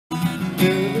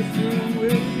Fill this room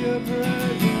with your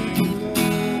presence, Lord.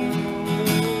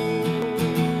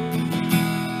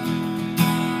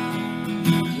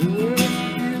 We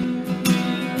worship you,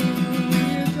 we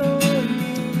adore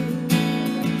you,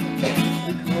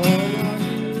 we call on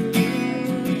you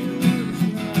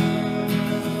tonight.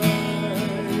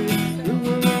 We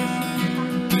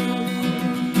worship you,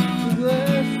 we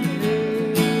bless your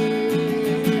name,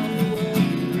 we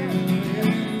welcome you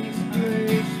in this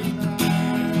place tonight.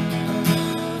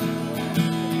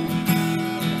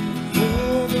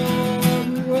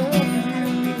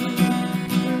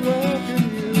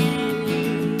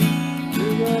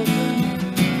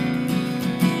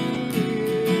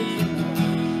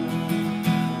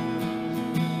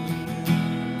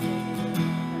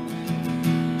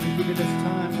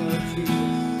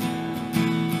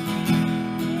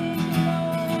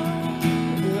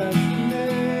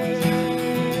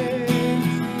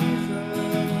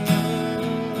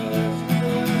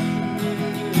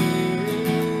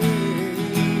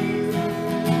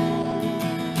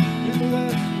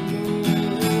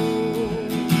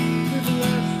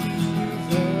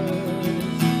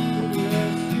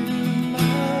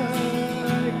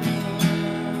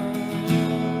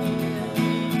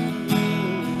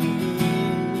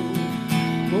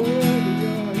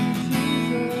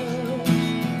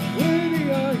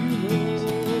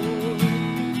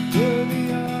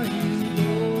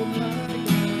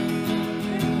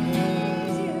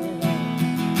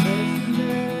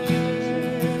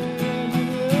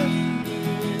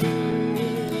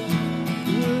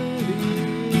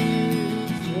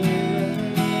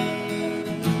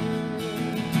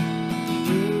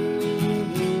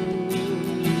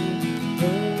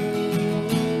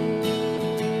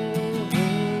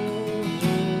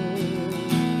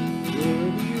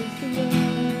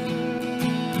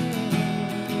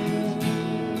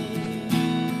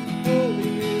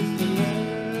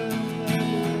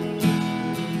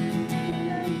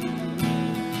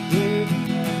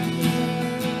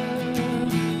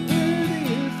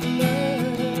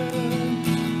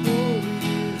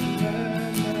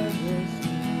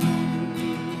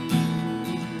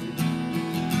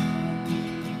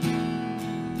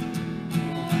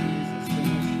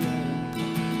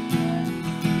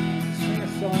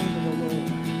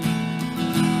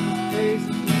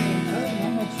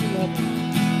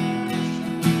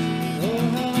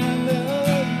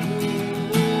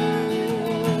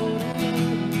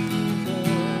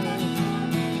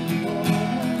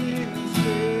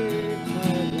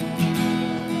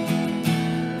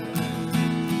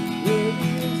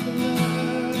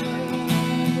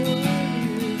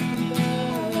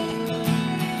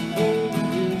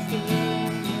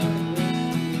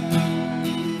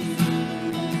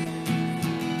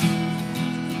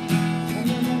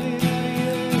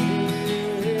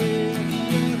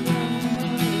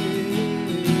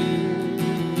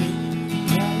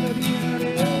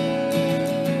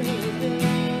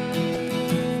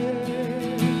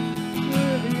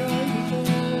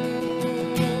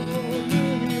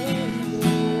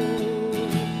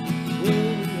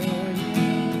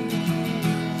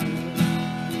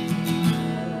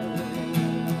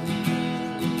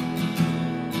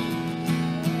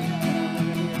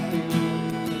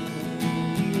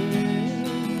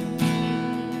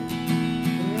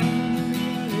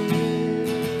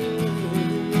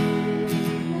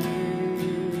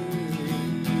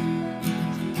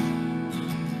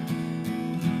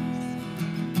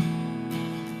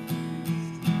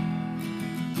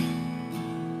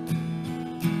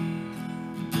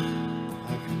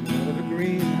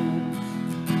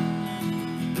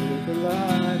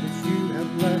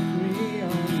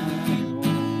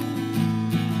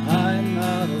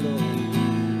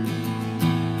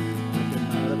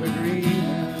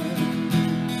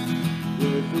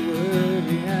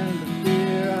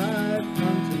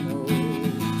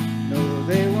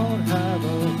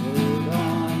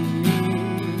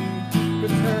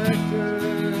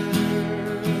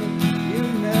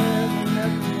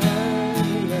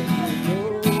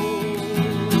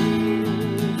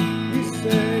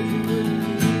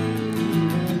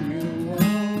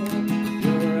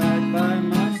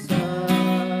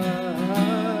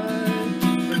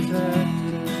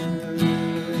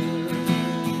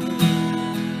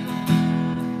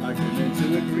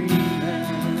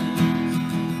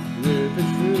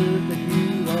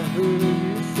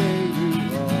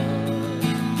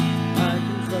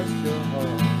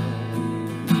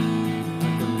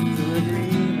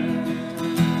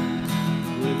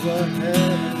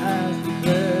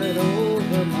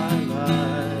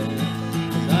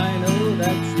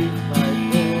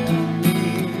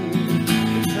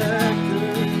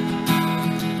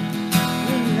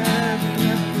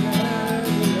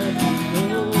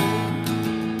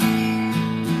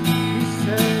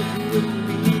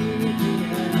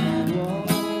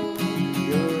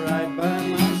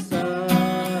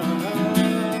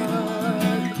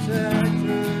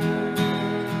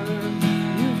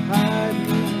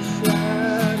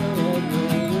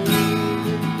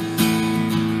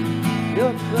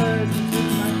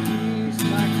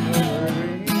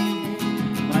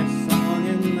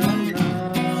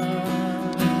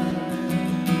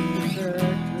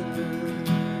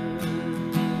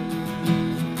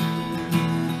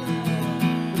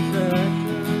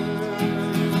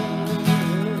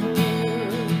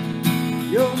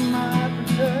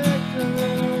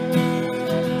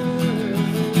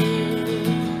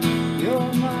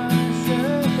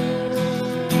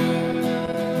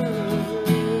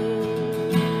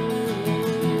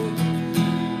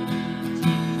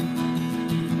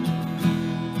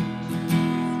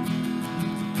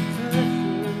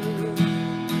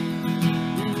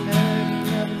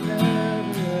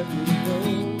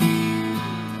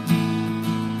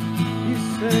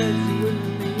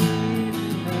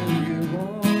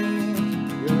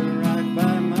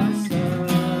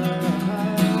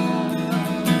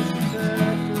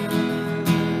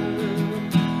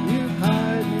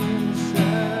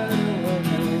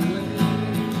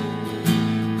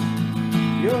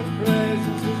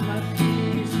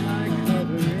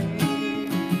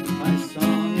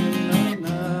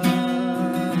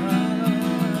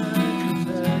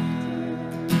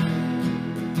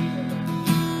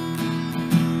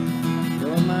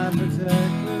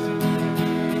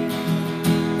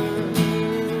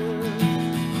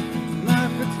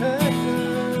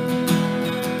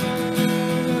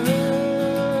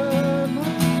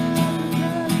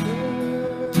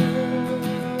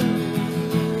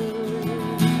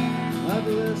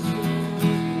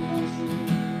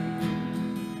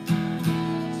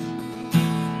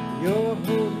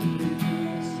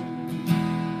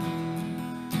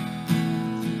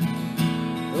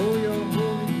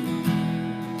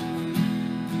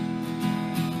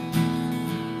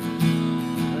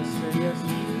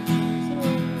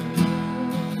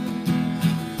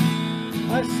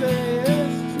 I say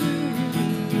yes to you.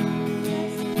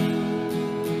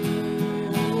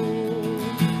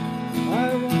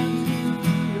 I want to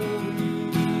be your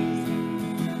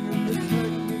protector,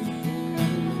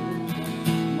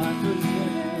 my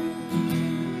protector.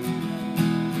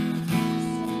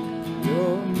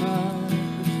 You're my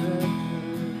protector.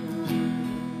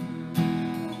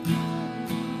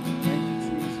 Thank you,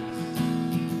 Jesus.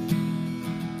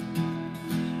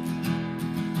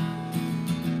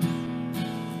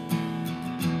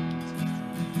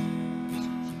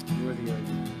 Worthy are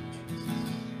you,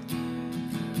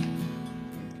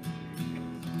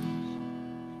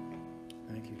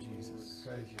 thank you, Jesus.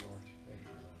 Praise you, Lord. Thank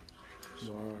you, Lord. You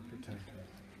are our protector.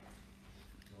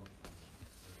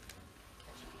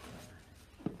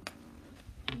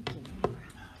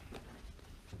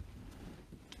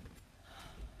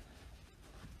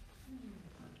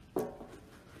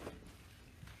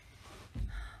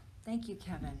 Thank you,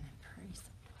 Kevin. Praise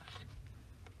the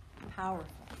Lord.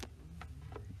 Powerful.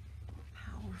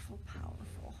 Powerful,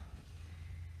 powerful.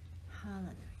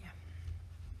 Hallelujah.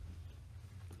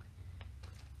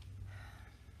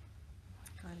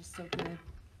 God is so good.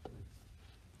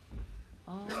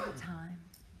 All the time.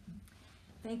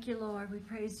 Thank you, Lord. We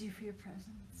praise you for your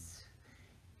presence.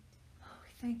 Oh, we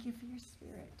thank you for your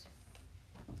spirit.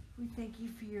 We thank you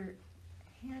for your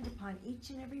hand upon each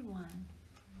and every one,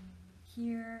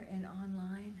 here and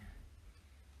online.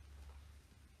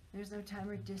 There's no time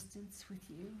or distance with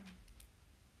you.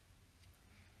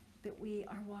 That we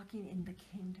are walking in the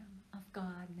kingdom of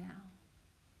God now.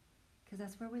 Because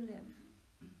that's where we live.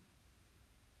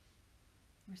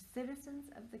 We're citizens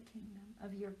of the kingdom,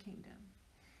 of your kingdom.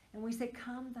 And we say,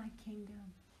 come thy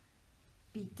kingdom,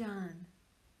 be done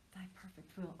thy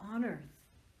perfect will on earth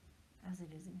as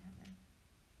it is in heaven.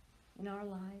 In our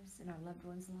lives, in our loved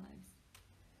ones' lives,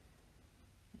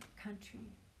 in our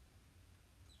country.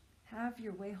 Have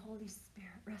your way, Holy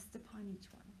Spirit, rest upon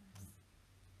each one of us.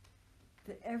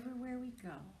 That everywhere we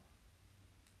go,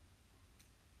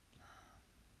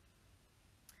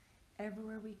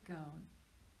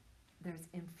 there's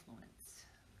influence.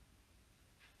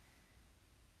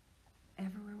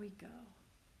 Everywhere we go,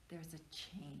 there's a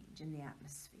change in the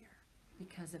atmosphere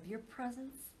because of your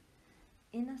presence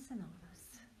in us and on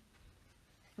us.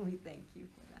 We thank you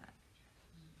for that.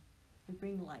 We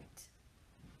bring light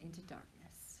into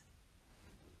darkness.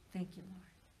 Thank you,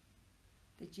 Lord,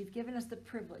 that you've given us the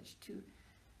privilege to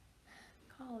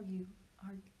call you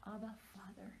our Abba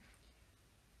Father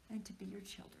and to be your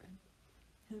children,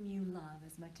 whom you love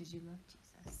as much as you love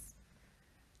Jesus.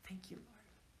 Thank you, Lord.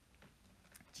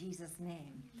 In Jesus'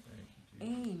 name.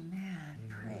 Amen.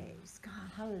 Praise God.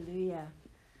 Hallelujah.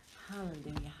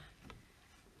 Hallelujah.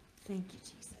 Thank you,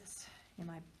 Jesus. Am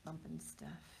I bumping stuff?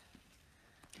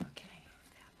 Okay.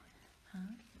 That one.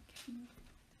 Huh? Okay.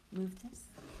 Move this?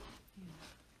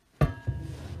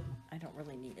 I don't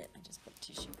really need it. I just put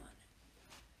tissue on it.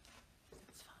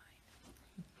 That's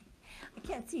fine. I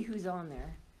can't see who's on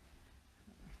there.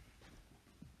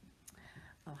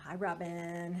 Oh, hi,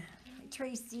 Robin. Hi,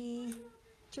 Tracy.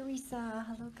 Teresa.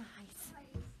 Hello, guys.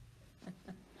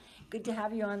 Good to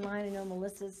have you online. I know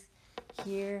Melissa's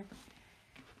here.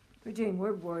 We were doing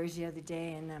Word Wars the other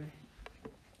day, and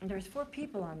there was 4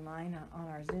 people online on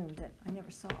our Zoom that I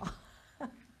never saw.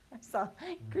 I saw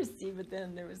Christy, but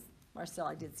then there was Marcel.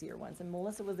 I did see her once, and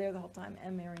Melissa was there the whole time,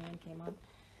 and Marianne came on.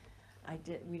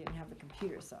 We didn't have the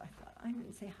computer, so I thought I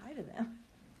didn't say hi to them.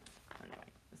 Anyway,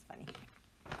 it was funny.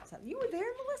 So, you were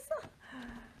there, Melissa?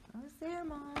 I was there,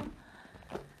 Mom.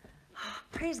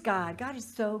 Praise God. God is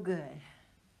so good.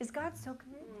 Is God so good?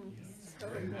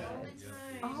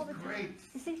 All the time.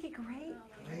 Isn't he great?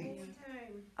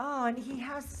 Oh, and he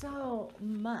has so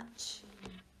much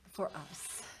for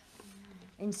us,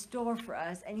 in store for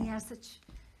us, and he has such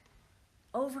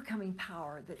overcoming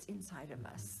power that's inside of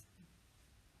us.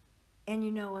 And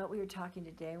you know what? We were talking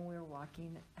today when we were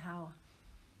walking, how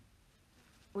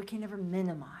we can never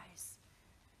minimize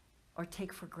or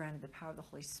take for granted the power of the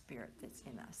Holy Spirit that's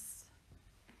in us.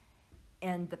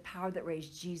 And the power that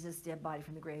raised Jesus' dead body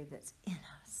from the grave that's in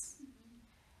us.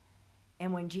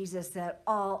 And when Jesus said,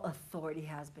 all authority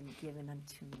has been given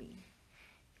unto me.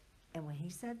 And when he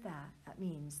said that, that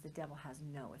means the devil has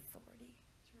no authority.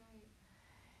 That's right.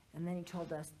 And then he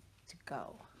told us to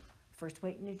go. First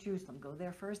wait in Jerusalem. Go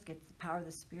there first, get the power of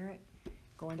the Spirit.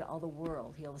 Go into all the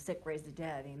world. Heal the sick, raise the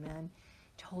dead. Amen.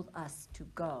 He told us to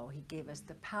go. He gave us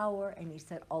the power, and he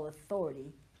said all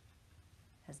authority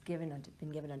has been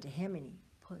given unto him, and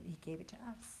he gave it to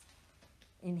us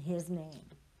in his name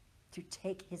to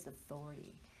take his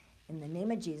authority in the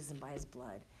name of Jesus and by his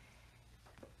blood.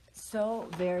 So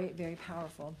very, very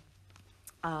powerful.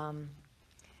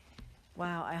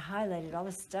 Wow, I highlighted all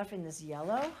this stuff in this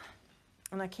yellow,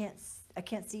 and I can't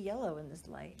see yellow in this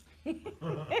light.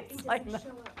 It's like,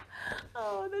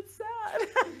 oh, that's sad.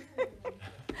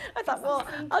 I thought, well,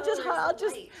 I'll just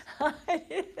hide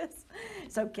it.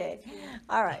 It's okay.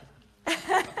 All right.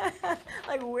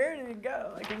 Like, where did it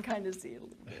go? I can kind of see it a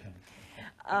little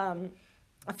bit.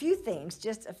 A few things,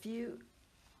 just a few.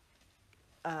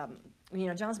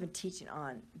 John's been teaching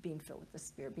on being filled with the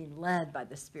Spirit, being led by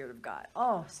the Spirit of God.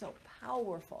 Oh, so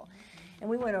powerful. And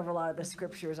we went over a lot of the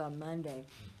scriptures on Monday.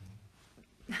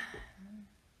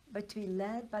 But to be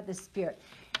led by the Spirit,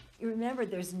 you remember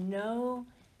there's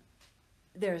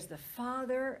the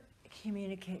Father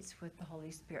communicates with the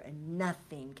Holy Spirit, and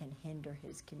nothing can hinder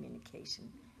his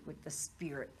communication with the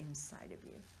Spirit inside of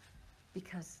you,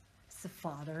 because it's the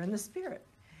Father and the Spirit,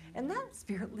 and that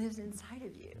Spirit lives inside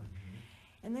of you.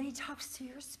 And then he talks to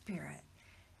your spirit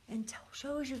and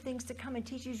shows you things to come and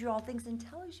teaches you all things and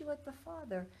tells you what the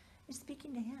Father is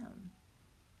speaking to him.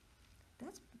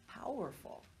 That's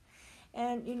powerful.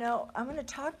 And, I'm going to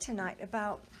talk tonight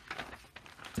about,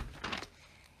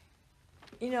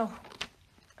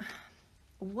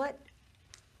 what,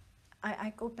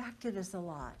 I go back to this a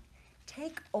lot.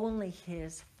 Take only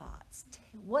his thoughts.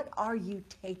 What are you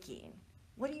taking?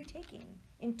 What are you taking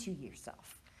into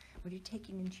yourself? What are you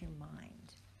taking into your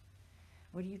mind?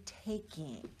 What are you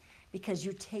taking? Because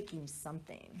you're taking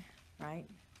something, right?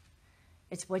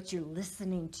 It's what you're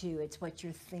listening to. It's what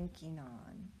you're thinking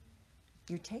on.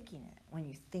 You're taking it when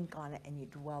you think on it and you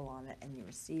dwell on it and you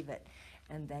receive it,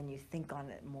 and then you think on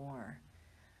it more.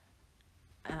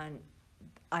 And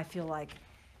I feel like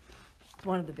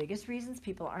one of the biggest reasons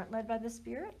people aren't led by the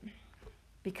Spirit,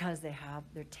 because they're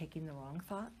taking the wrong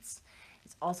thoughts.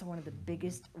 It's also one of the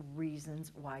biggest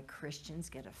reasons why Christians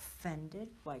get offended,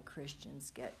 why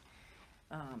Christians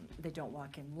they don't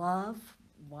walk in love,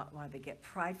 why they get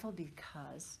prideful,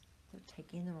 because they're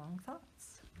taking the wrong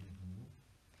thoughts. Mm-hmm.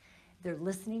 They're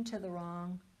listening to the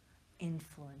wrong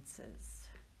influences.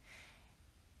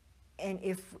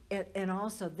 And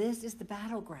also, this is the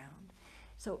battleground.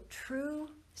 So true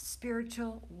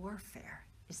spiritual warfare,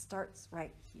 it starts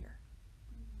right here.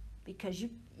 Because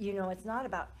it's not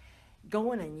about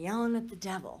going and yelling at the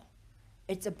devil.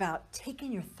 It's about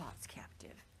taking your thoughts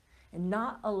captive and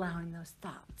not allowing those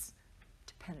thoughts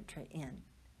to penetrate in.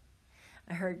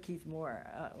 I heard Keith Moore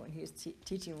when he was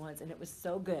teaching once, and it was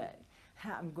so good.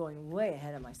 I'm going way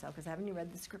ahead of myself because I haven't even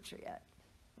read the scripture yet.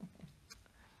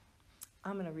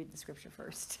 I'm going to read the scripture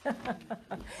first.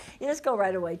 Let's go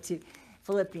right away to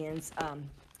Philippians. I'm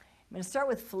going to start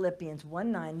with Philippians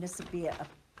 1:9. This will be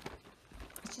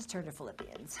let's just turn to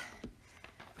Philippians.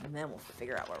 And then we'll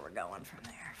figure out where we're going from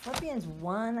there. Philippians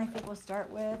 1, I think we'll start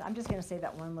with. I'm just going to say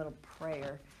that one little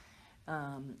prayer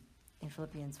in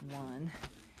Philippians 1.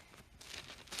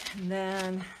 And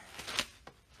then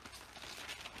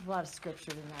a lot of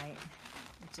scripture tonight,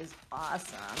 which is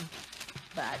awesome,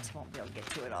 but won't be able to get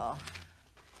to it all.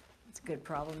 It's a good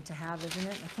problem to have, isn't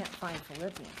it? I can't find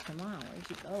Philippians. Come on, where'd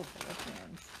you go,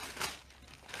 Philippians?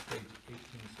 Page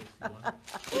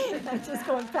 1861. I'm just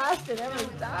going past it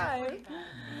every time.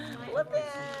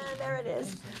 Philippians, there it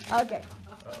is. Okay.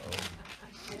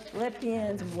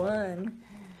 Philippians 1,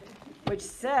 which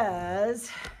says,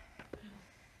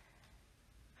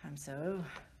 I'm so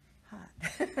hot.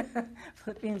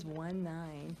 Philippians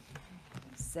 1:9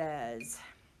 says,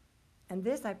 and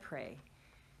this I pray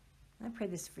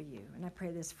this for you, and I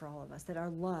pray this for all of us, that our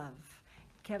love,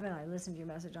 Kevin, I listened to your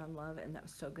message on love, and that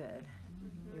was so good.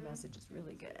 Your message is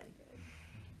really good.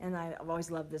 And I've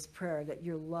always loved this prayer, that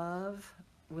your love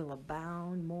will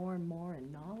abound more and more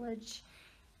in knowledge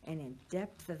and in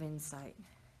depth of insight.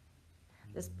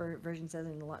 This version says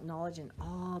in knowledge and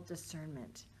all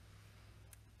discernment,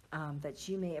 that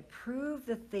you may approve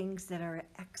the things that are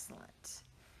excellent,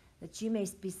 that you may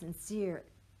be sincere,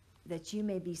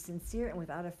 and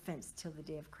without offense till the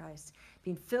day of Christ,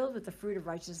 being filled with the fruit of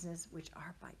righteousness, which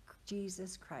are by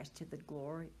Jesus Christ, to the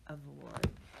glory of the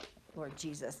Lord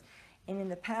Jesus. And in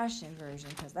the Passion version,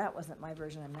 because that wasn't my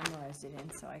version, I memorized it in,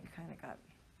 so I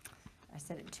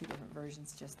said it in two different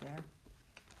versions just there.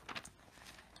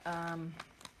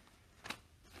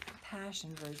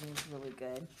 Passion version is really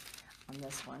good on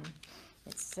this one.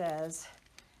 It says,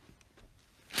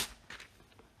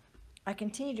 I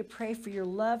continue to pray for your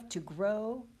love to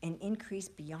grow and increase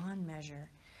beyond measure,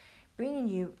 bringing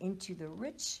you into the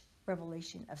rich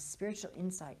revelation of spiritual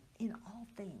insight in all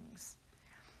things.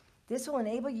 This will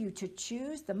enable you to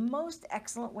choose the most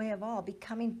excellent way of all,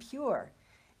 becoming pure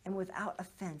and without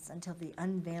offense until the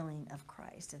unveiling of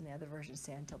Christ. And the other versions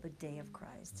say until the day of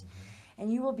Christ.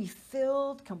 And you will be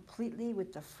filled completely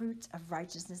with the fruits of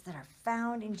righteousness that are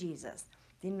found in Jesus.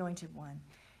 the Anointed One,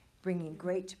 bringing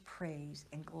great praise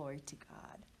and glory to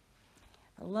God.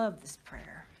 I love this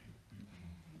prayer.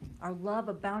 Our love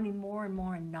abounding more and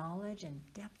more in knowledge and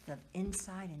depth of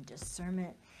insight and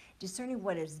discernment, discerning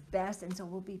what is best, and so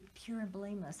we'll be pure and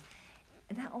blameless.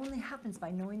 And that only happens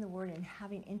by knowing the Word and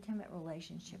having intimate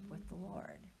relationship with the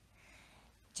Lord.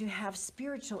 To have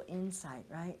spiritual insight,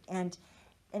 right? And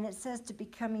it says to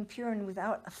becoming pure and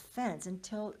without offense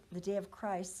until the day of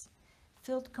Christ,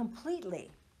 filled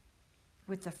completely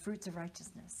with the fruits of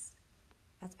righteousness.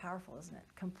 That's powerful, isn't it?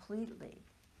 Completely.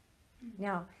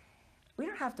 Now, we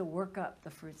don't have to work up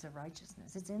the fruits of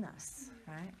righteousness. It's in us,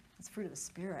 right? It's fruit of the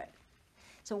Spirit.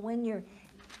 So when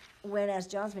as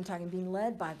John's been talking, being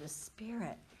led by the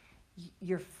Spirit,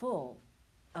 you're full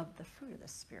of the fruit of the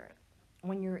Spirit.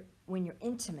 When you're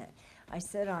intimate, I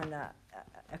said on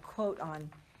a quote on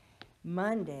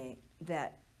Monday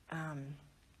that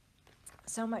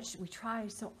so much we try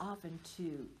so often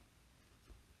to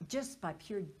just by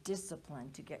pure discipline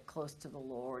to get close to the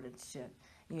Lord and to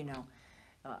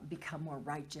become more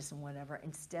righteous and whatever,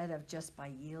 instead of just by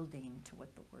yielding to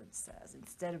what the Word says,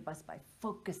 instead of just by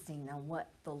focusing on what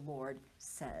the Lord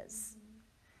says.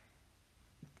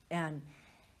 And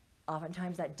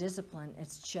oftentimes that discipline,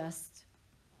 it's just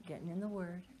getting in the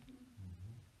Word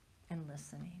and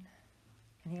listening.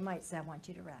 And He might say, I want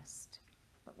you to rest.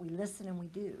 But we listen and we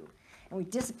do. And we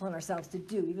discipline ourselves to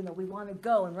do, even though we want to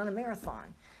go and run a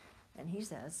marathon. And He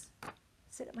says,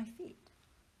 sit at my feet.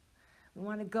 We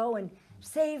want to go and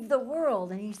save the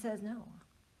world. And He says, no.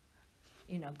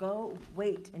 Go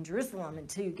wait in Jerusalem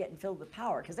until you get filled with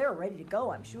power. Because they were ready to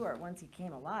go, I'm sure, once He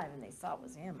came alive and they saw it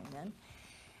was Him.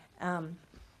 Amen.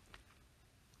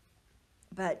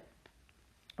 But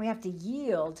we have to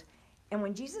yield. And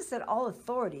when Jesus said all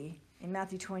authority in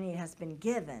Matthew 28 has been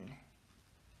given,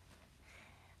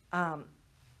 that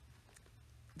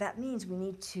means we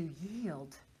need to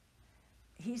yield.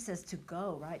 He says to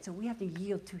go, right? So we have to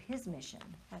yield to His mission.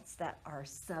 That's our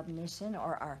submission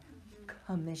or our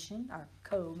commission, our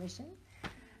co-mission,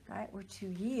 right? We're to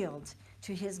yield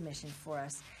to His mission for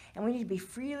us. And we need to be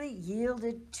freely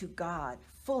yielded to God,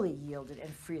 fully yielded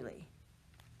and freely.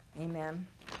 Amen.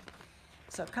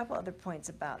 So a couple other points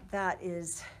about that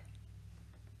is,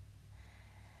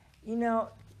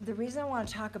 the reason I want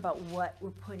to talk about what we're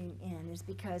putting in is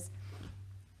because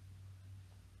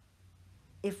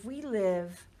if we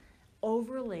live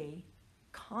overly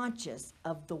conscious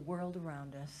of the world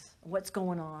around us, what's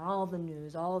going on, all the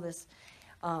news, all this,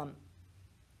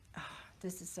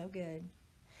 this is so good.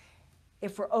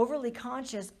 If we're overly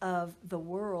conscious of the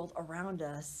world around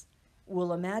us,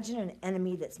 we'll imagine an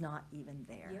enemy that's not even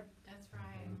there. Yep, that's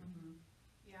right. Mm-hmm.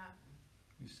 Yeah.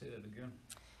 You say that again?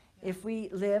 If we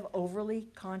live overly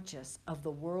conscious of the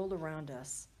world around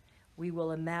us, we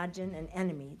will imagine an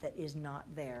enemy that is not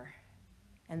there.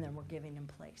 And then we're giving him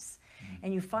place.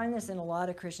 And you find this in a lot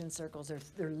of Christian circles.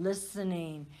 They're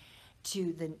listening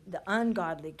to the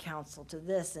ungodly counsel, to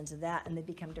this and to that, and they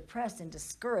become depressed and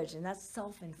discouraged, and that's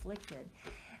self-inflicted.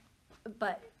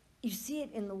 But you see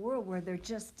it in the world where they're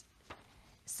just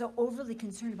so overly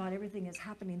concerned about everything that's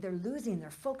happening. They're losing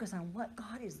their focus on what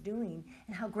God is doing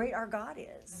and how great our God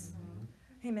is.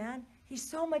 Mm-hmm. Amen? He's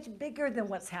so much bigger than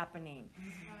what's happening.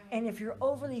 Mm-hmm. And if you're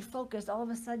overly focused, all of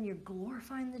a sudden you're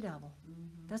glorifying the devil.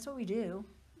 Mm-hmm. That's what we do.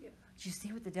 Yep. Did you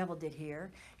see what the devil did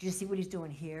here? Did you see what he's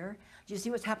doing here? Did you see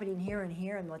what's happening here and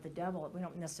here? And what the devil, we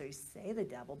don't necessarily say the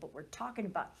devil, but we're talking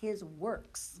about his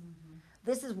works. Mm-hmm.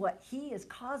 This is what he is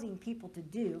causing people to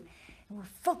do. And we're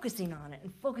focusing on it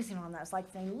and focusing on that. It's like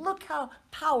saying, look how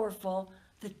powerful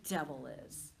the devil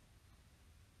is.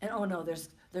 And oh no, there's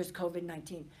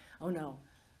COVID-19. Oh no.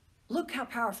 Look how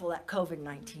powerful that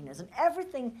COVID-19 is. And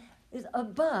everything is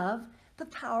above the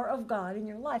power of God in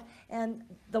your life and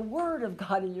the word of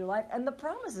God in your life and the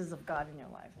promises of God in your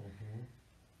life. Mm-hmm.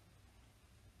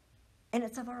 And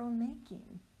it's of our own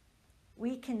making.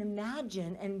 We can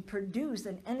imagine and produce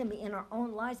an enemy in our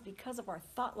own lives because of our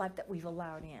thought life that we've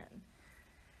allowed in.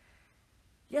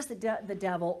 Yes, the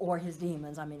devil or his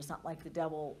demons. I mean, it's not like the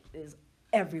devil is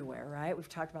everywhere, right? We've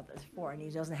talked about this before, and he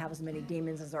doesn't have as many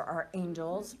demons as there are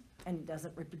angels, and he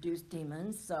doesn't reproduce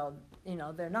demons, so,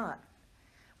 they're not.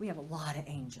 We have a lot of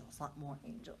angels, a lot more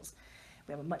angels.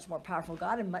 We have a much more powerful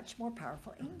God and much more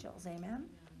powerful angels, amen?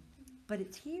 But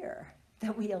it's here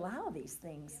that we allow these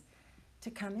things to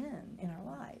come in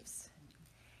our lives.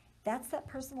 That's that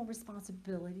personal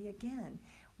responsibility again.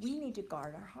 We need to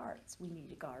guard our hearts. We need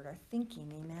to guard our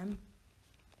thinking, amen?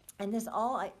 And this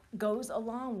all goes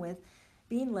along with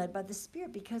being led by the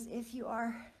Spirit, because if you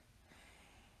are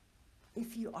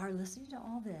listening to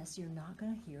all this, you're not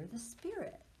going to hear the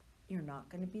Spirit. you're not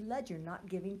going to be led. You're not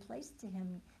giving place to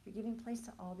him. You're giving place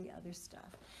to all the other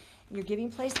stuff. You're giving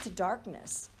place to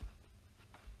darkness.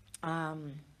 Let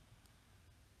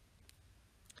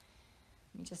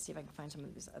me just see if I can find some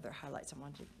of these other highlights I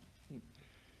wanted.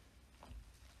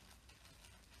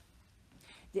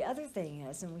 The other thing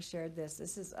is, and we shared this,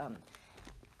 this is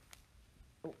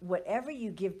whatever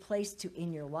you give place to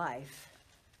in your life,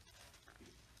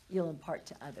 you'll impart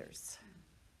to others.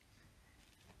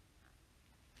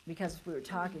 Because we were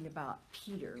talking about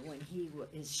Peter when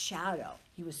his shadow,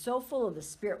 he was so full of the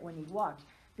Spirit when he walked.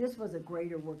 This was a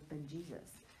greater work than Jesus.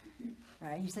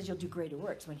 Right? He says you'll do greater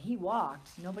works. When he walked,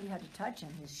 nobody had to touch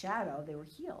him. His shadow, they were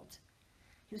healed.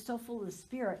 He was so full of the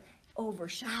Spirit,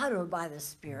 overshadowed by the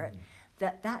Spirit,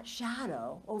 that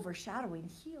shadow, overshadowing,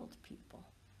 healed people.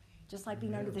 Just like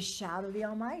being under the shadow of the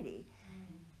Almighty.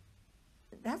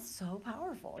 That's so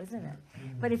powerful, isn't it?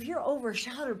 But if you're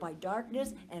overshadowed by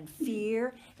darkness and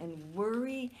fear and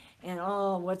worry and,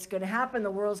 oh, what's going to happen?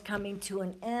 The world's coming to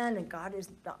an end and God is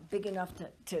not big enough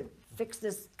to fix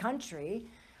this country.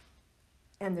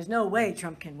 And there's no way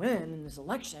Trump can win in this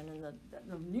election.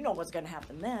 And you know what's going to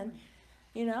happen then.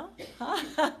 You know?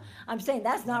 I'm saying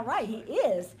that's not right. He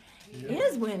is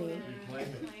winning.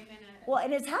 Well,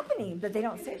 and it's happening, but they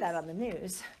don't say that on the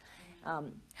news.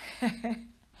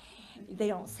 They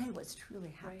don't say what's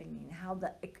truly happening, how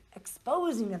the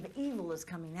exposing of evil is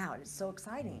coming out. It's so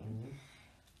exciting.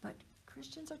 But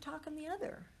Christians are talking the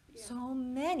other. So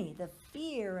many, the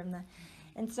fear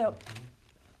and so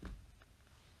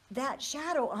that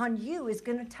shadow on you is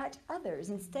going to touch others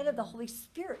instead of the Holy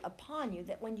Spirit upon you,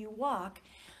 that when you walk,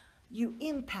 you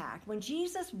impact. When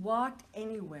Jesus walked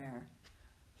anywhere,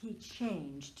 he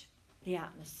changed the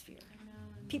atmosphere.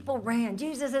 People ran.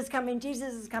 Jesus is coming.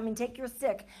 Jesus is coming. Take your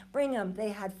sick. Bring him. They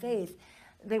had faith.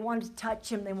 They wanted to touch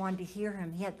him. They wanted to hear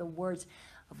him. He had the words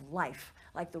of life,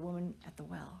 like the woman at the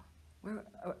well,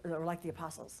 or like the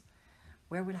apostles.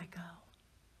 Where would I go?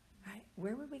 Right?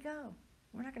 Where would we go?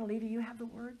 We're not going to leave you. You have the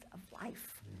words of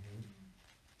life.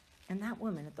 And that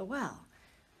woman at the well,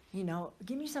 you know,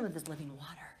 give me some of this living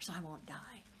water so I won't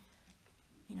die.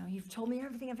 You know, you've told me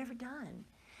everything I've ever done.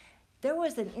 There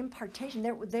was an impartation.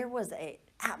 There was a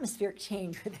atmospheric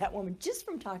change with that woman just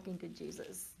from talking to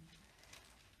Jesus.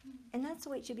 And that's the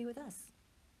way it should be with us.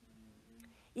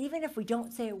 Even if we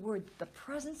don't say a word, the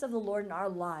presence of the Lord in our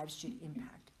lives should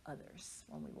impact others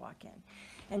when we walk in.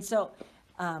 And so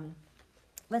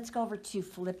let's go over to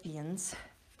Philippians.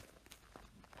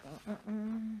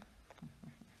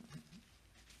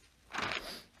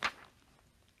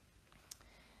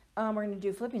 We're going to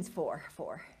do Philippians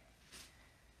 4.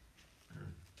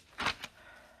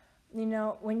 You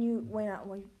know, when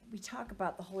we talk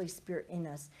about the Holy Spirit in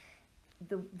us,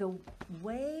 the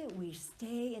way we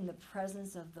stay in the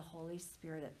presence of the Holy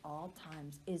Spirit at all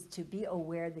times is to be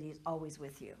aware that he's always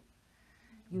with you.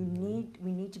 We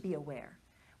need to be aware.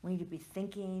 We need to be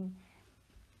thinking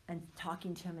and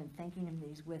talking to him and thanking him that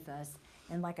he's with us.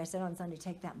 And like I said on Sunday,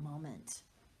 take that moment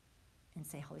and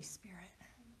say, Holy Spirit,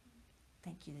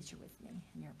 thank you that you're with me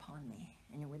and you're upon me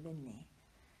and you're within me.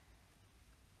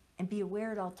 And be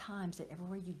aware at all times that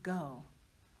everywhere you go,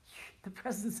 the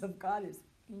presence of God is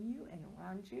in you and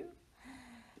around you.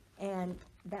 And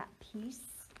that peace,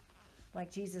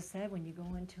 like Jesus said, when you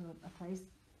go into a place,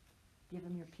 give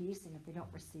them your peace, and if they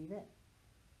don't receive it,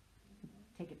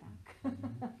 take it back.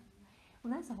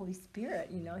 Well, that's the Holy Spirit,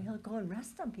 you know. He'll go and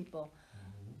rest on people.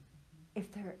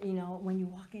 If they're, you know, when you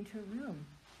walk into a room,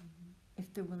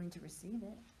 if they're willing to receive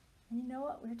it. And you know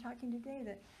what? We were talking today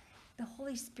that the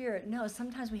Holy Spirit knows.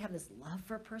 Sometimes we have this love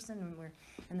for a person,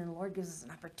 and then the Lord gives us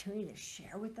an opportunity to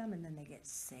share with them, and then they get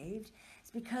saved. It's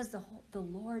because the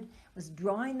Lord was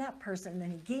drawing that person, and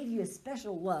then he gave you a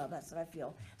special love. That's what I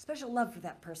feel. Special love for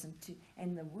that person,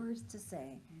 and the words to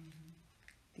say.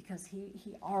 Because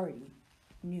he already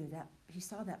knew that. He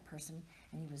saw that person,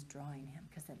 and he was drawing him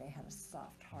because they had a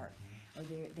soft heart, or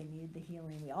they needed the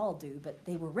healing. We all do, but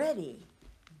they were ready.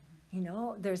 You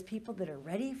know, there's people that are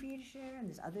ready for you to share, and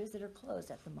there's others that are closed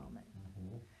at the moment.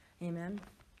 Amen.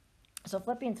 So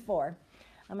Philippians 4.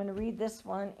 I'm going to read this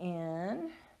one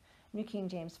in New King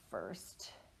James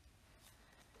first.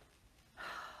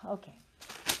 Okay.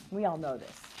 We all know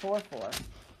this.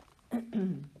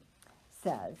 4:4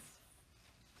 says,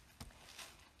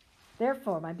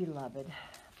 therefore, my beloved,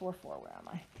 4:4, where am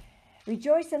I?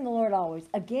 Rejoice in the Lord always.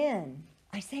 Again,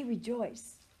 I say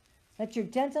rejoice. Let your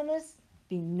gentleness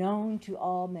be known to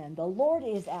all men. The Lord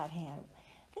is at hand.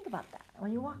 Think about that.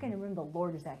 When you walk in a room, the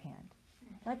Lord is at hand.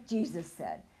 Like Jesus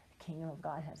said, the kingdom of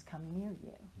God has come near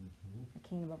you. The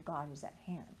kingdom of God is at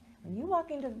hand. When you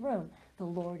walk into the room, the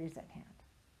Lord is at hand.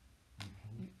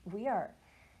 We are,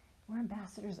 We're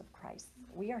ambassadors of Christ.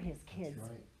 We are his kids.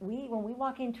 right. When we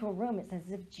walk into a room, it's as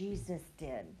if Jesus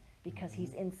did, because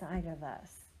he's inside of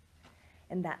us.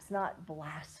 And that's not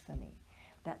blasphemy.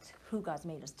 That's who God's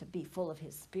made us to be, full of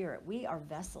his Spirit. We are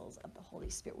vessels of the Holy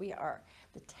Spirit. We are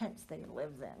the tents that he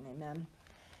lives in. Amen.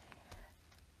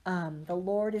 The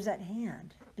Lord is at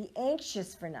hand. Be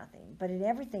anxious for nothing, but in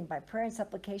everything by prayer and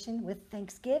supplication with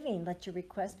thanksgiving let your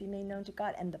requests be made known to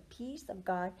God, and the peace of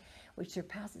God, which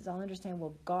surpasses all understanding,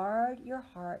 will guard your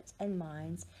hearts and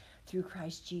minds through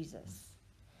Christ Jesus.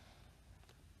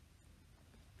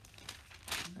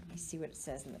 Let me see what it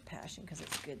says in the Passion, because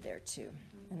it's good there too.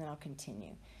 And then I'll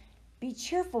continue. Be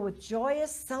cheerful with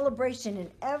joyous celebration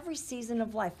in every season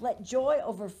of life. Let joy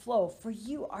overflow, for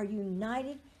you are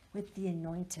united with the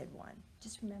Anointed One.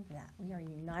 Just remember that. We are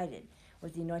united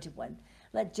with the Anointed One.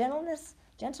 Let gentleness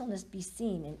be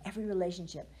seen in every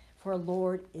relationship, for our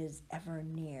Lord is ever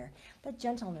near. That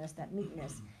gentleness, that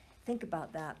meekness, think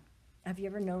about that. Have you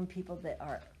ever known people that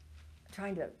are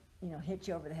trying to, hit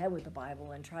you over the head with the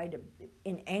Bible and try to,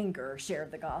 in anger, share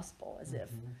the gospel as if,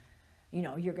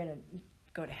 you're going to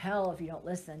go to hell if you don't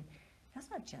listen? That's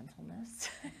not gentleness.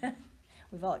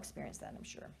 We've all experienced that, I'm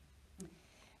sure.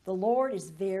 The Lord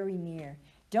is very near.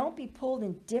 Don't be pulled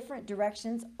in different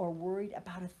directions or worried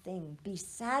about a thing. Be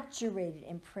saturated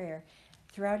in prayer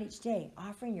throughout each day,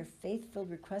 offering your faith-filled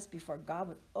requests before God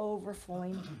with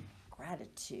overflowing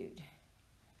gratitude.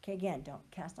 Okay, again,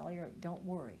 don't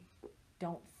worry.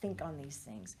 Don't think on these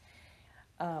things.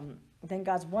 Then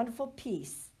God's wonderful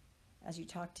peace, as you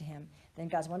talk to him, then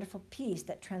God's wonderful peace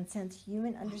that transcends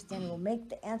human understanding will make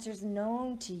the answers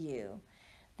known to you.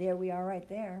 There we are right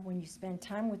there. When you spend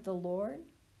time with the Lord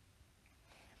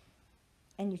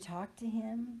and you talk to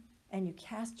him and you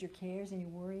cast your cares and your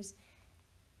worries,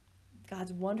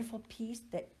 God's wonderful peace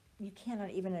that you cannot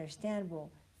even understand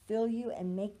will fill you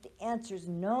and make the answers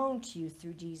known to you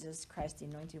through Jesus Christ, the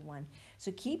Anointed One.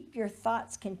 So keep your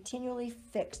thoughts continually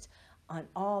fixed on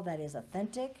all that is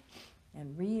authentic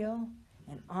and real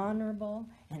and honorable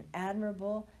and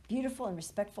admirable, beautiful and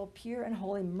respectful, pure and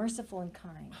holy, merciful and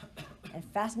kind. And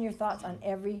fasten your thoughts on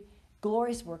every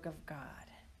glorious work of God.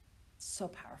 So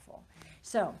powerful.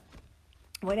 So,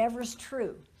 whatever is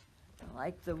true, I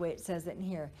like the way it says it in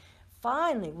here.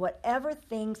 Finally, whatever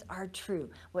things are true,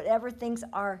 whatever things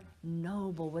are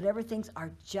noble, whatever things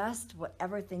are just,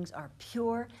 whatever things are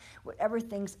pure, whatever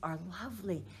things are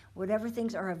lovely, whatever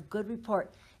things are of good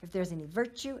report, if there's any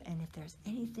virtue and if there's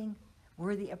anything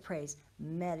worthy of praise,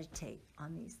 meditate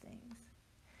on these things.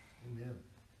 Amen.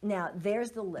 Now,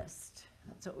 there's the list.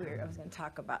 That's what I was going to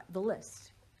talk about, the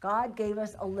list. God gave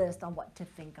us a list on what to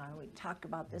think on. We've talked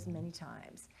about this many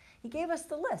times. He gave us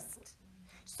the list.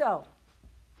 So,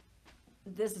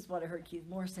 this is what I heard Keith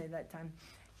Moore say that time.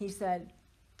 He said,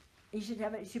 it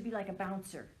should be like a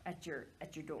bouncer at your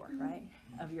door, right,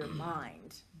 of your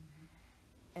mind.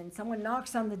 And someone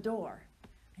knocks on the door,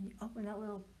 and you open that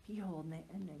little keyhole,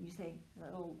 and then you say, that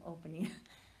little opening,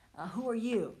 who are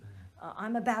you?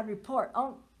 I'm a bad report.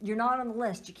 Oh, you're not on the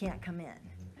list. You can't come in.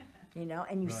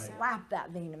 And you slap that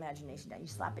vain imagination down. You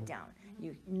slap it down.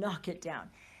 You knock it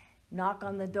down. Knock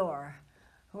on the door.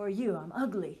 Who are you? I'm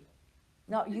ugly.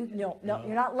 No, you're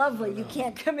not lovely. You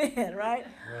can't come in, right?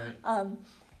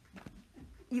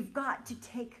 You've got to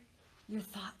take your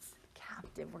thoughts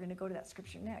captive. We're going to go to that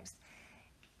scripture next.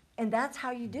 And that's how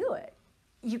you do it.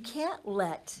 You can't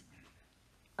let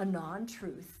a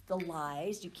non-truth, the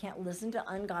lies, you can't listen to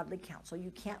ungodly counsel,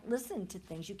 you can't listen to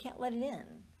things, you can't let it in.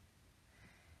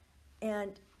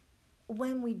 And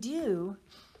when we do,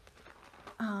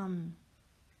 I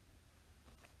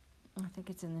think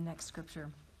it's in the next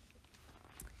scripture,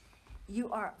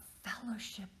 you are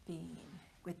fellowshipping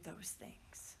with those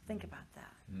things. Think about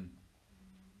that.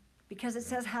 Because it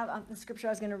says, the scripture I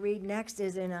was going to read next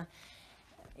is in a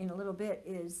little bit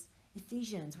is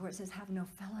Ephesians, where it says, have no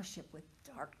fellowship with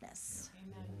darkness.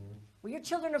 Amen. We are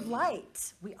children of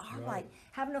light. We are light.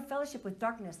 Have no fellowship with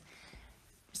darkness.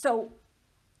 So,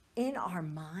 in our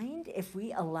mind, if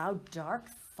we allow dark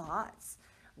thoughts,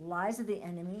 lies of the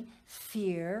enemy,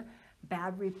 fear,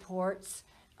 bad reports,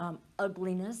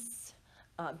 ugliness,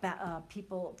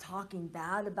 people talking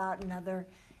bad about another,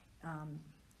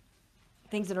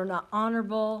 things that are not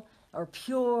honorable or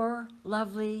pure,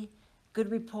 lovely,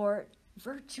 good report,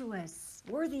 virtuous,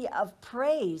 worthy of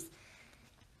praise.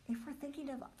 If we're thinking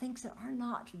of things that are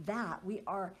not that, we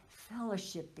are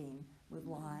fellowshipping with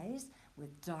lies,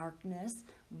 with darkness,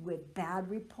 with bad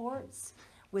reports,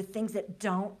 with things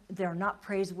they're not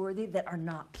praiseworthy, that are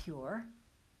not pure.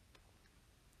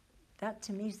 That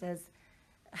to me says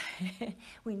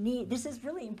This is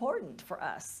really important for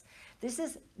us. This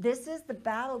is the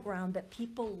battleground that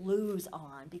people lose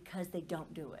on because they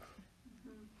don't do it.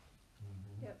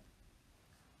 Yep.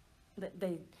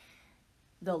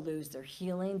 They'll lose their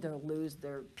healing, they'll lose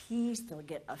their peace, they'll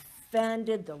get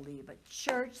offended, they'll leave a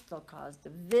church, they'll cause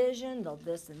division, they'll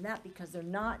this and that because they're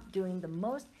not doing the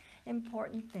most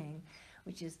important thing,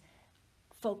 which is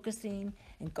focusing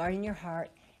and guarding your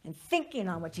heart and thinking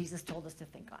on what Jesus told us to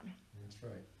think on. That's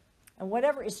right. And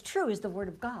whatever is true is the Word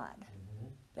of God.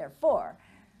 Therefore,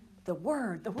 the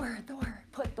Word.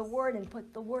 Put the Word and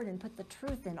put the Word and put the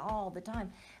truth in all the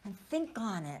time and think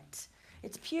on it.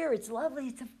 It's pure, it's lovely,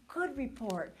 it's a good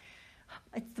report.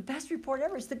 It's the best report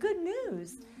ever. It's the good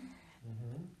news.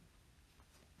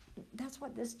 That's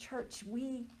what this church,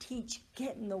 we teach.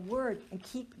 Get in the Word and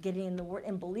keep getting in the Word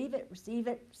and believe it, receive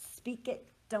it, speak it.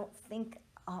 Don't think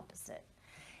opposite.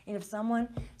 And if someone,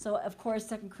 so of course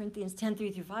 2 Corinthians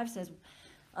 10:3-5 says,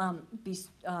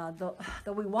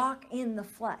 though we walk in the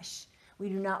flesh, we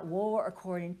do not war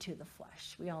according to the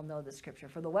flesh. We all know the scripture.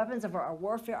 For the weapons of our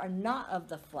warfare are not of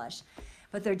the flesh,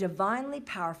 but they're divinely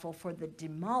powerful for the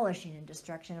demolishing and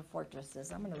destruction of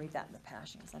fortresses. I'm going to read that in the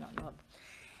Passion because I don't know it.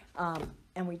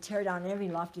 And we tear down every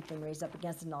lofty thing raised up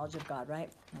against the knowledge of God, right?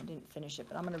 I didn't finish it,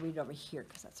 but I'm going to read it over here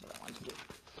because that's what I wanted to do.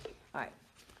 All right.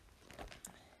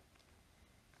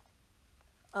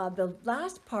 The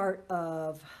last part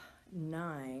of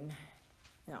 3,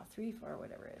 4,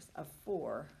 whatever it is, of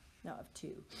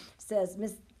 2, says,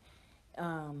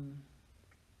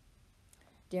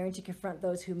 daring to confront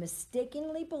those who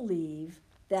mistakenly believe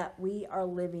that we are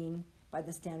living by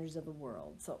the standards of the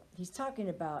world. So he's talking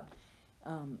about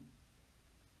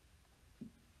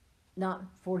not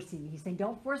forcing you. He's saying,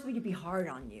 don't force me to be hard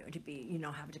on you, to be,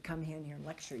 having to come here and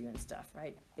lecture you and stuff,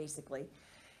 right? Basically.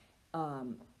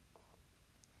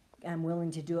 I'm willing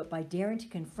to do it by daring to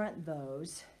confront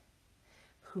those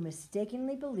who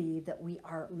mistakenly believe that we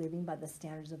are living by the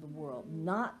standards of the world,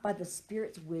 not by the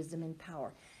Spirit's wisdom and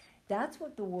power. That's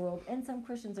what the world and some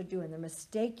Christians are doing. They're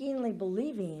mistakenly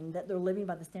believing that they're living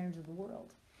by the standards of the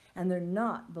world, and they're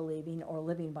not believing or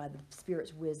living by the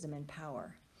Spirit's wisdom and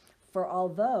power. For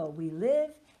although we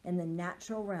live in the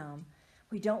natural realm,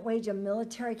 we don't wage a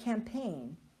military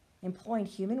campaign employing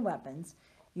human weapons,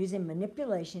 using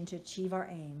manipulation to achieve our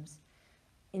aims.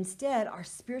 Instead, our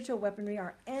spiritual weaponry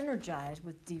are energized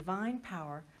with divine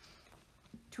power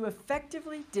to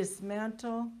effectively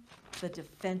dismantle the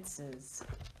defenses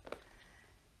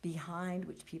behind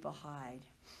which people hide.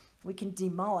 We can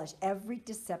demolish every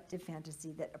deceptive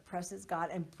fantasy that oppresses God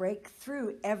and break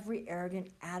through every arrogant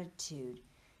attitude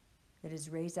that is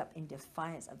raised up in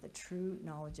defiance of the true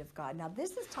knowledge of God. Now,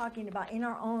 this is talking about in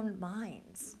our own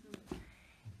minds.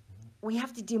 We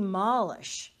have to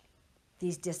demolish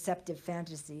these deceptive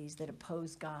fantasies that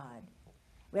oppose God.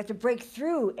 We have to break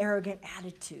through arrogant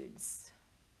attitudes.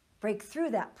 Break through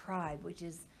that pride, which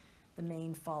is the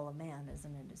main fall of man,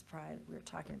 isn't it? Is pride we're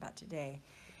talking about today.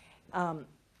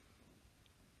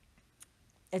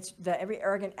 It's every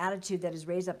arrogant attitude that is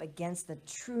raised up against the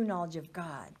true knowledge of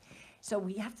God. So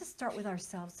we have to start with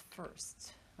ourselves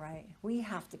first, right? We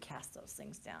have to cast those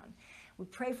things down. We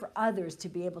pray for others to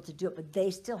be able to do it, but they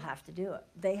still have to do it.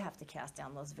 They have to cast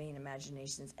down those vain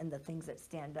imaginations and the things that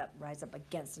stand up, rise up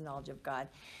against the knowledge of God.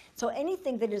 So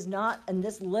anything that is not in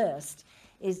this list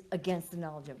is against the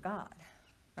knowledge of God,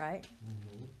 right?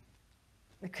 Mm-hmm.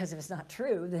 Because if it's not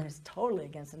true, then it's totally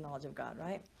against the knowledge of God,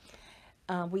 right?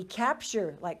 We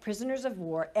capture, like prisoners of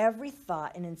war, every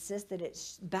thought and insist that it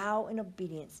bow in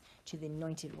obedience to the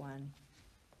Anointed One.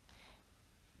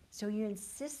 So you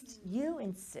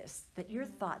insist that your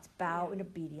thoughts bow in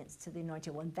obedience to the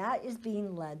Anointed One. That is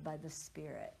being led by the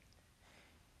Spirit.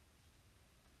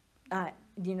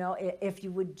 If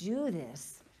you would do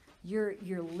this, you're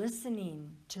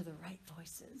listening to the right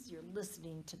voices. You're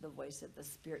listening to the voice of the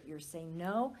Spirit. You're saying,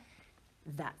 no,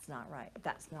 that's not right.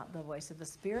 That's not the voice of the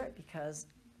Spirit because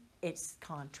it's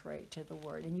contrary to the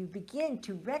Word. And you begin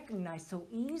to recognize so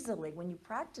easily when you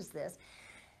practice this,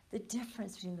 the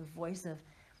difference between the voice of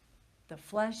the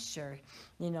flesh or,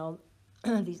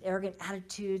 these arrogant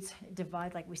attitudes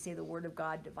divide, like we say, the Word of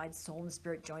God divides soul and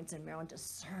spirit, joints and marrow, and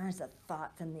discerns the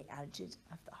thoughts and the attitudes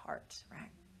of the heart, right?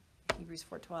 Hebrews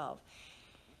 4:12.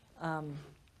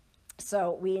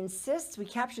 So we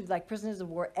captured like prisoners of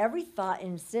war every thought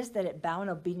and insist that it bow in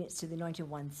obedience to the Anointed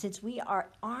One. Since we are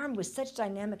armed with such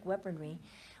dynamic weaponry,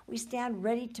 we stand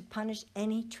ready to punish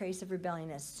any trace of rebellion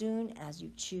as soon as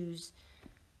you choose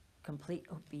complete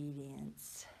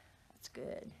obedience. That's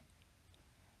good.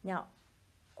 Now,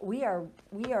 we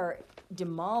are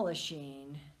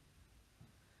demolishing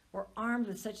We're armed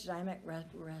with such dynamic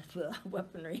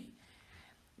weaponry.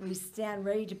 We stand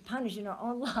ready to punish in our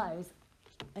own lives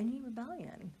any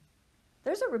rebellion.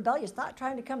 There's a rebellious thought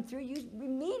trying to come through. You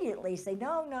immediately say,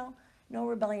 no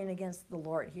rebellion against the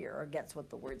Lord here or against what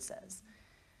the Word says.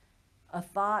 A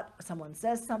thought, someone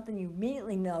says something, you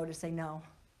immediately know to say, no,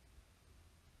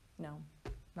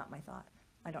 not my thought.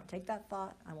 I don't take that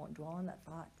thought. I won't dwell on that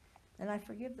thought. And I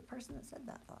forgive the person that said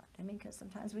that thought. I mean, because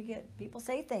sometimes we get, people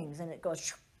say things and it goes,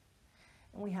 shoo,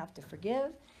 and we have to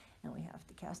forgive and we have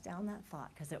to cast down that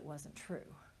thought because it wasn't true.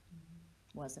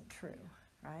 Wasn't true,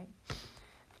 right?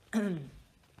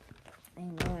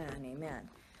 Amen.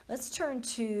 Let's turn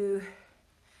to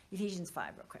Ephesians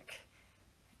 5 real quick.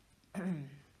 I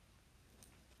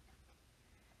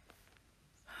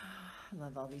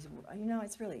love all these.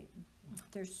 It's really,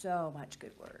 there's so much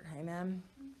good word. Amen.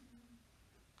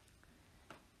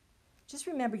 Just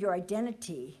remember, your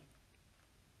identity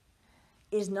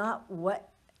is not what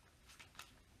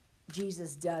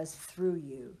Jesus does through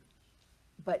you,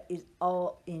 but is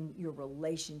all in your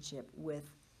relationship with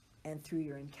and through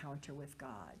your encounter with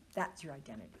God. That's your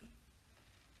identity.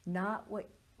 Not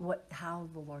how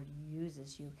the Lord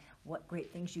uses you, what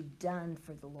great things you've done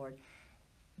for the Lord,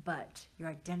 but your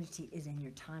identity is in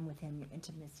your time with Him, your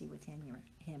intimacy with Him,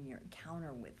 your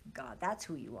encounter with God. That's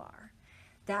who you are.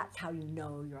 That's how you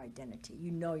know your identity.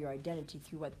 You know your identity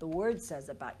through what the Word says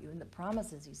about you and the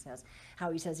promises He says,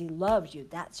 how He says He loves you.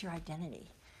 That's your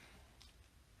identity.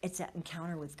 It's that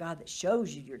encounter with God that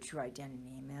shows you your true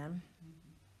identity. Amen.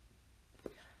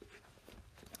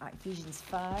 All right, Ephesians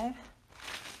 5.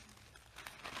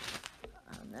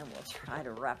 And then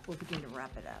we'll begin to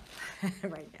wrap it up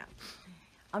right now.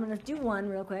 I'm going to do one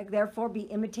real quick. Therefore, be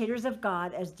imitators of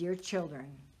God as dear children.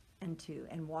 And 2,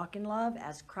 and walk in love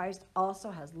as Christ also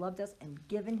has loved us and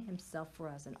given Himself for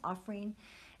us, an offering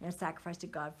and a sacrifice to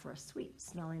God for a sweet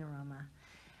smelling aroma.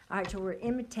 All right, so we're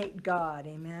imitate God,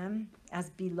 amen,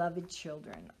 as beloved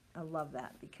children. I love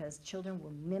that because children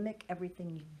will mimic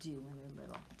everything you do when they're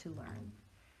little to learn.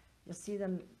 You'll see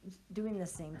them doing the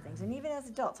same things. And even as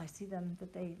adults, I see them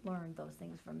that they learn those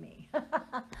things from me.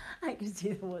 I can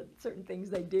see what certain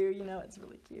things they do, it's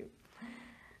really cute.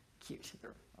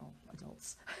 They're all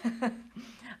adults.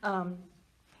 And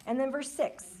then verse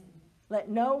 6, let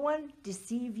no one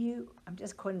deceive you. I'm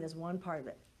just quoting this one part of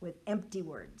it, with empty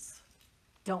words.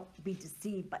 Don't be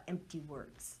deceived by empty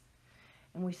words.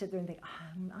 And we sit there and think,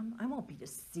 I won't be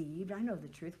deceived. I know the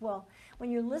truth. Well,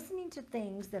 when you're listening to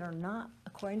things that are not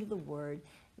according to the Word,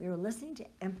 you're listening to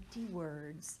empty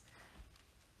words,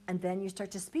 and then you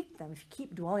start to speak them. If you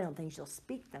keep dwelling on things, you'll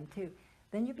speak them too.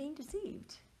 Then you're being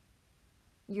deceived.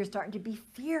 You're starting to be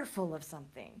fearful of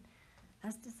something.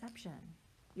 That's deception.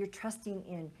 You're trusting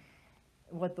in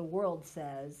what the world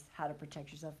says, how to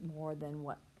protect yourself, more than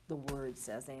what the Word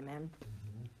says. Amen.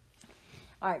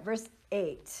 All right, verse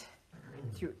 8.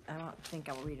 I don't think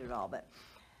I'll read it all, but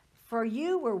for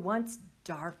you were once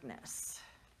darkness,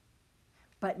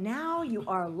 but now you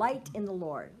are light in the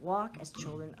Lord. Walk as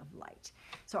children of light.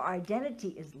 So our identity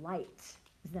is light.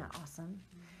 Isn't that awesome?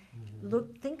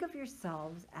 Think of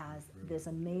yourselves as this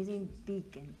amazing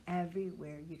beacon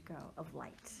everywhere you go of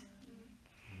light,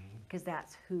 because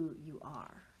that's who you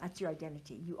are. That's your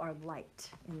identity. You are light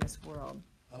in this world.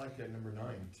 I like that number 9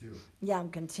 too. Yeah, I'm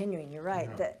continuing. You're right.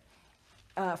 Yeah. That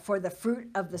for the fruit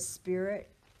of the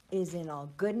Spirit is in all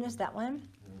goodness, that one,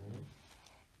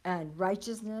 and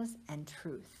righteousness and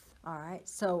truth. All right,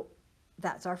 so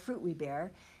that's our fruit we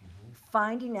bear.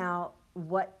 Finding out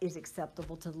what is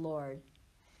acceptable to the Lord.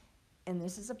 And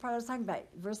this is the part I was talking about.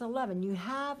 Verse 11, you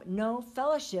have no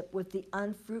fellowship with the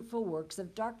unfruitful works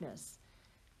of darkness,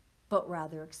 but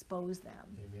rather expose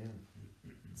them. Amen.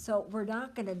 So we're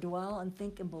not going to dwell and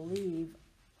think and believe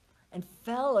and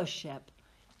fellowship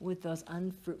with those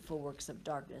unfruitful works of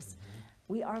darkness.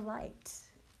 We are light.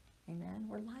 Amen?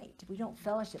 We're light. We don't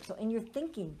fellowship. So in your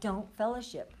thinking, don't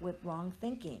fellowship with wrong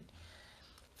thinking.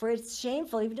 For it's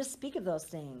shameful even to speak of those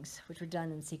things which were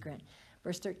done in secret.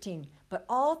 Verse 13, but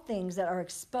all things that are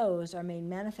exposed are made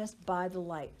manifest by the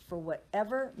light, for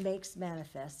whatever makes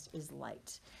manifest is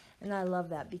light. And I love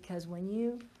that, because when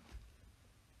you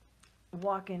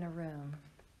walk in a room,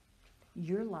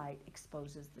 your light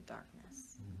exposes the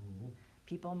darkness.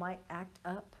 People might act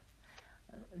up,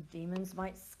 demons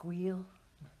might squeal,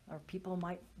 or people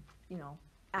might,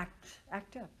 act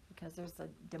up because there's a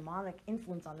demonic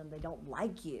influence on them. They don't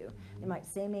like you. They might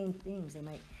say mean things.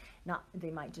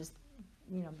 They might just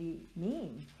be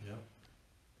mean. Yeah.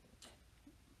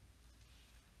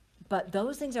 But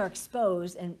those things are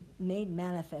exposed and made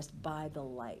manifest by the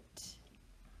light.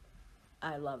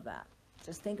 I love that.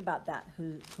 Just think about that,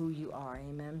 who you are.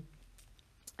 Amen.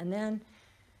 And then,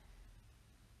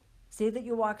 see that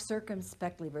you walk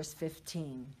circumspectly, verse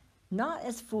 15. Not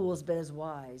as fools, but as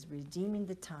wise, redeeming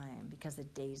the time, because the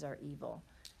days are evil.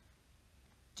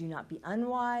 Do not be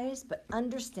unwise, but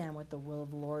understand what the will of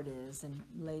the Lord is. And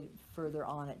further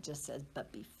on it just says,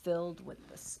 but be filled with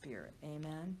the Spirit.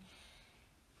 Amen.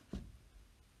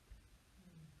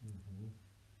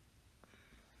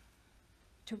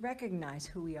 To recognize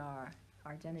who we are,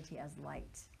 our identity as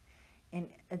light, and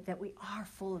that we are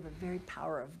full of the very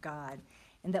power of God,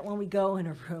 and that when we go in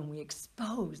a room, we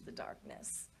expose the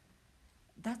darkness.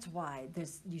 That's why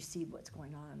you see what's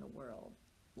going on in the world.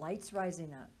 Light's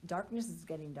rising up. Darkness is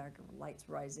getting darker. Light's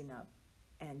rising up.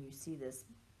 And you see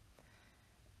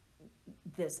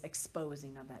this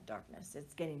exposing of that darkness.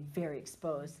 It's getting very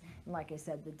exposed. And like I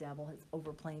said, the devil is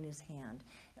overplaying his hand.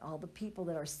 All the people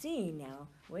that are seeing now,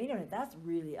 wait a minute, that's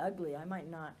really ugly. I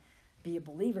might not be a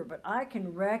believer, but I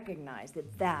can recognize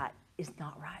that that is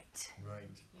not right.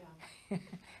 Right. Yeah.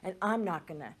 And I'm not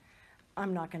gonna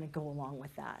go along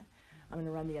with that. I'm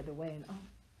gonna run the other way and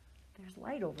there's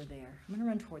light over there. I'm gonna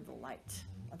run toward the light.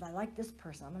 If I like this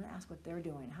person, I'm gonna ask what they're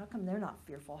doing. How come they're not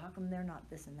fearful? How come they're not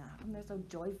this and that? How come they're so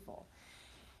joyful?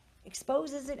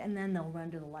 Exposes it, and then they'll run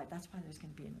to the light. That's why there's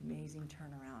gonna be an amazing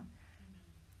turnaround,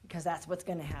 because that's what's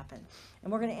gonna happen.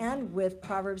 And we're gonna end with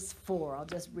Proverbs 4. I'll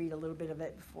just read a little bit of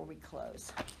it before we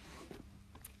close.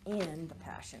 In the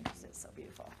Passion, because it's so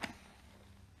beautiful.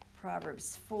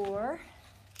 Proverbs 4.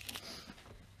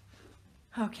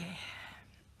 Okay.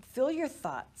 Fill your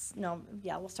thoughts. No,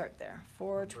 yeah, we'll start there.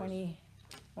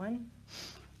 4:21.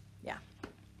 Yeah.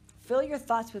 Fill your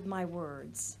thoughts with my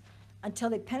words until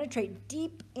they penetrate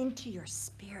deep into your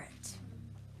spirit.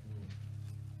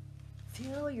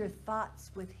 Fill your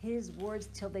thoughts with his words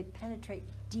till they penetrate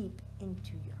deep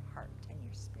into your heart and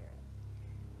your spirit.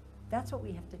 That's what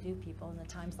we have to do, people, in the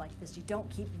times like this. You don't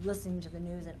keep listening to the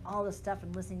news and all this stuff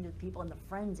and listening to people in the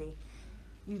frenzy.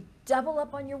 You double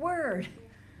up on your word.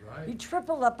 Right. You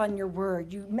triple up on your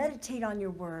word. You meditate on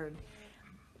your word.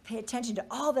 Pay attention to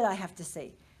all that I have to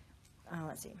say.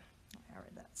 Let's see. I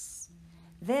read that.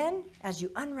 Then, as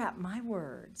you unwrap my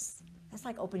words, that's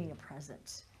like opening a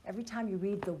present. Every time you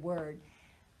read the word,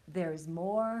 there's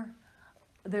more.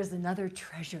 There's another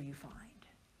treasure you find.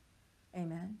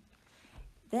 Amen.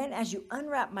 Then, as you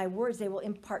unwrap my words, they will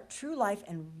impart true life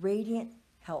and radiant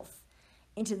health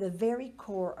into the very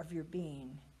core of your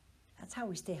being. That's how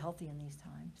we stay healthy in these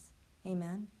times.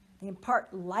 Amen. They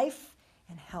impart life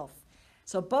and health.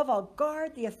 So above all,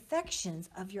 guard the affections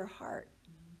of your heart.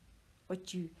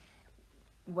 What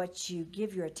you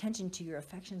give your attention to, your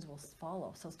affections will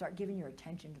follow. So start giving your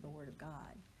attention to the Word of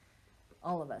God.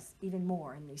 All of us, even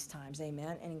more in these times.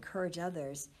 Amen. And encourage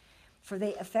others. For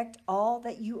they affect all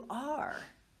that you are.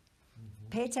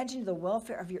 Pay attention to the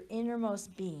welfare of your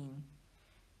innermost being.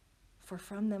 For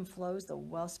from them flows the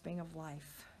wellspring of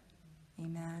life.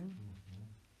 Amen.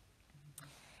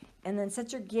 And then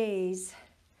set your gaze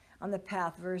on the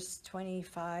path, verse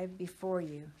 25, before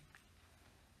you.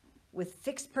 With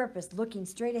fixed purpose, looking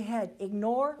straight ahead.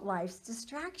 Ignore life's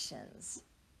distractions.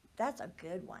 That's a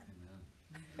good one.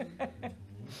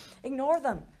 Ignore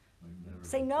them.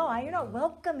 Say, no, you're not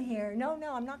welcome here. No,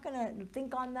 I'm not going to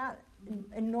think on that.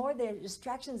 Ignore the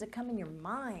distractions that come in your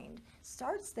mind.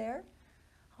 Starts there.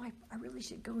 I really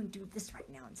should go and do this right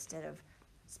now instead of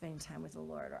spending time with the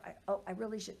Lord. Or I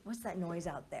really should. What's that noise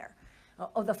out there?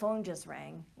 Oh, the phone just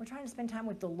rang. We're trying to spend time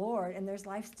with the Lord, and there's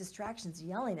life's distractions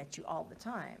yelling at you all the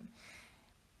time.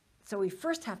 So we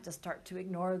first have to start to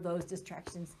ignore those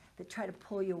distractions that try to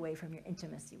pull you away from your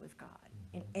intimacy with God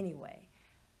in any way.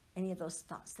 Any of those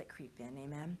thoughts that creep in,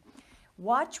 amen?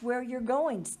 Watch where you're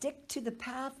going. Stick to the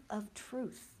path of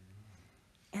truth,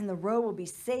 and the road will be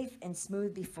safe and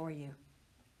smooth before you.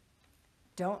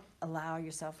 Don't allow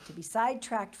yourself to be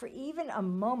sidetracked for even a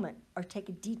moment or take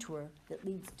a detour that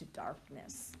leads to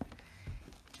darkness.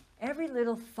 Every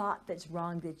little thought that's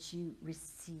wrong that you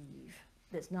receive,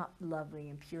 that's not lovely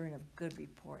and pure and of good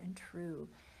report and true,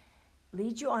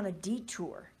 leads you on a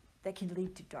detour that can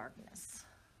lead to darkness.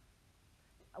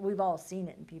 We've all seen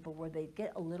it in people where they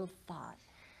get a little thought,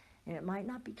 and it might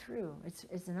not be true.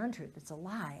 It's an untruth. It's a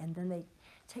lie. And then they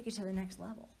take it to the next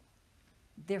level.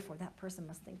 Therefore, that person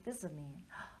must think this of me.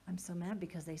 I'm so mad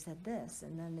because they said this.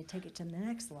 And then they take it to the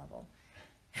next level.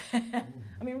 I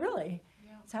mean, really,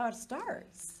 it's how it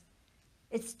starts.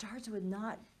 It starts with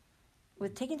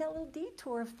taking that little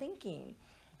detour of thinking.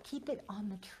 Keep it on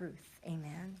the truth,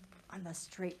 amen, on the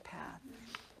straight path.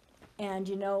 And,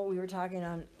 we were talking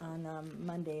on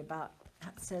Monday about,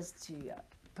 it says to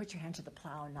put your hand to the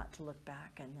plow and not to look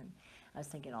back. And then I was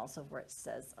thinking also where it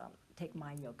says, take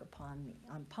my yoke upon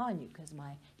you, because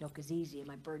my yoke is easy and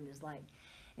my burden is light.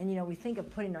 And you know, we think of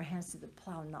putting our hands to the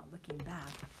plow and not looking back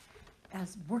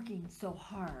as working so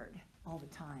hard all the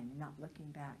time and not looking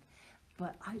back.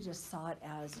 But I just saw it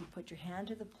as you put your hand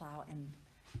to the plow and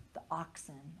the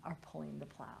oxen are pulling the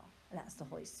plow. And that's the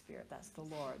Holy Spirit. That's the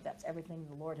Lord. That's everything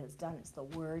the Lord has done. It's the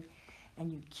Word.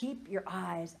 And you keep your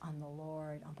eyes on the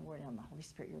Lord, on the Word, and on the Holy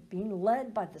Spirit. You're being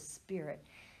led by the Spirit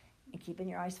and keeping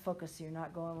your eyes focused so you're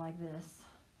not going like this,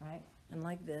 right? And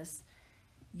like this.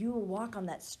 You will walk on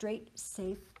that straight,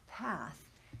 safe path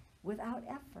without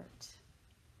effort.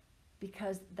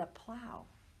 Because the plow,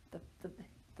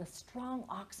 the strong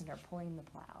oxen are pulling the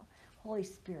plow. Holy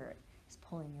Spirit is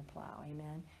pulling your plow,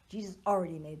 amen? Jesus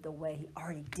already made the way. He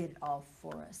already did it all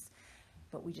for us.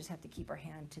 But we just have to keep our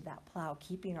hand to that plow,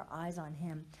 keeping our eyes on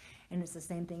him. And it's the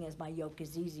same thing as my yoke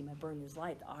is easy, my burden is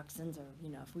light. The oxens are, you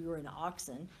know, if we were an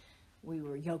oxen, we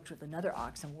were yoked with another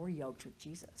oxen. We're yoked with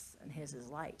Jesus, and his is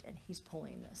light, and he's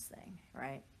pulling this thing,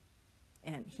 right?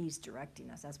 And he's directing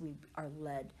us as we are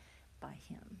led by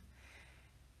him.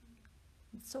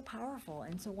 It's so powerful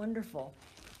and so wonderful.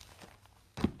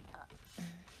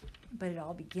 But it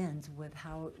all begins with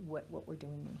what we're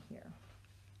doing in here.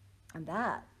 And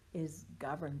that is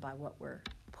governed by what we're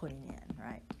putting in,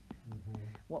 right? Mm-hmm.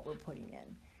 What we're putting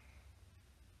in.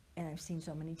 And I've seen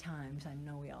so many times, I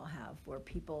know we all have, where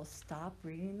people stop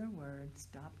reading their word,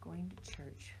 stop going to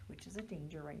church, which is a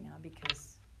danger right now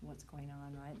because what's going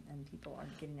on, right? And people are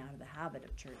getting out of the habit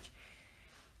of church.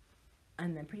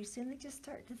 And then pretty soon they just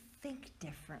start to think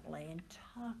differently and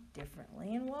talk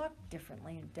differently and walk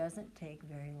differently. It doesn't take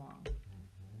very long.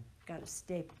 Mm-hmm. Got to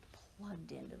stay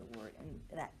plugged into the Word and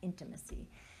that intimacy.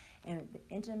 And the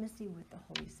intimacy with the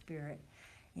Holy Spirit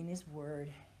in his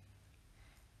Word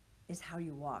is how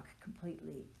you walk,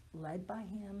 completely led by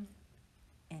him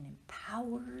and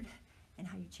empowered, and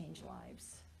how you change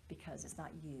lives. Because it's not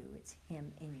you, it's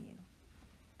him in you.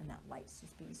 And that light's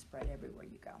just being spread everywhere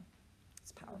you go.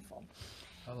 It's powerful.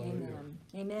 Hallelujah. Amen.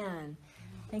 Amen.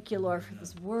 Thank you, Lord, for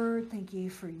this word. Thank you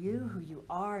for you, who you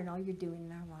are, and all you're doing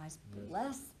in our lives. Yes.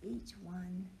 Bless each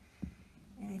one.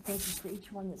 And I thank you for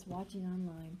each one that's watching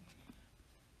online.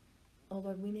 Oh,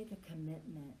 Lord, we make a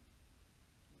commitment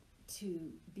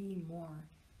to be more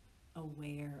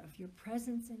aware of your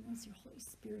presence in us, your Holy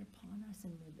Spirit upon us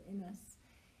and within us,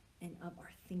 and of our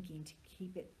thinking to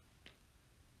keep it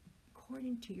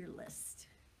according to your list.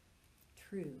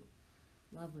 True,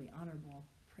 lovely, honorable,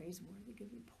 praiseworthy,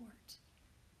 good report,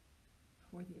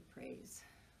 worthy of praise.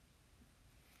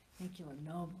 Thank you, Lord,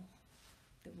 noble,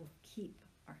 that we'll keep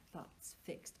our thoughts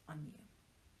fixed on you.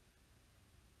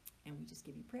 And we just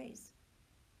give you praise.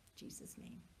 In Jesus'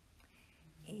 name.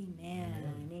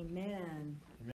 Amen. Amen.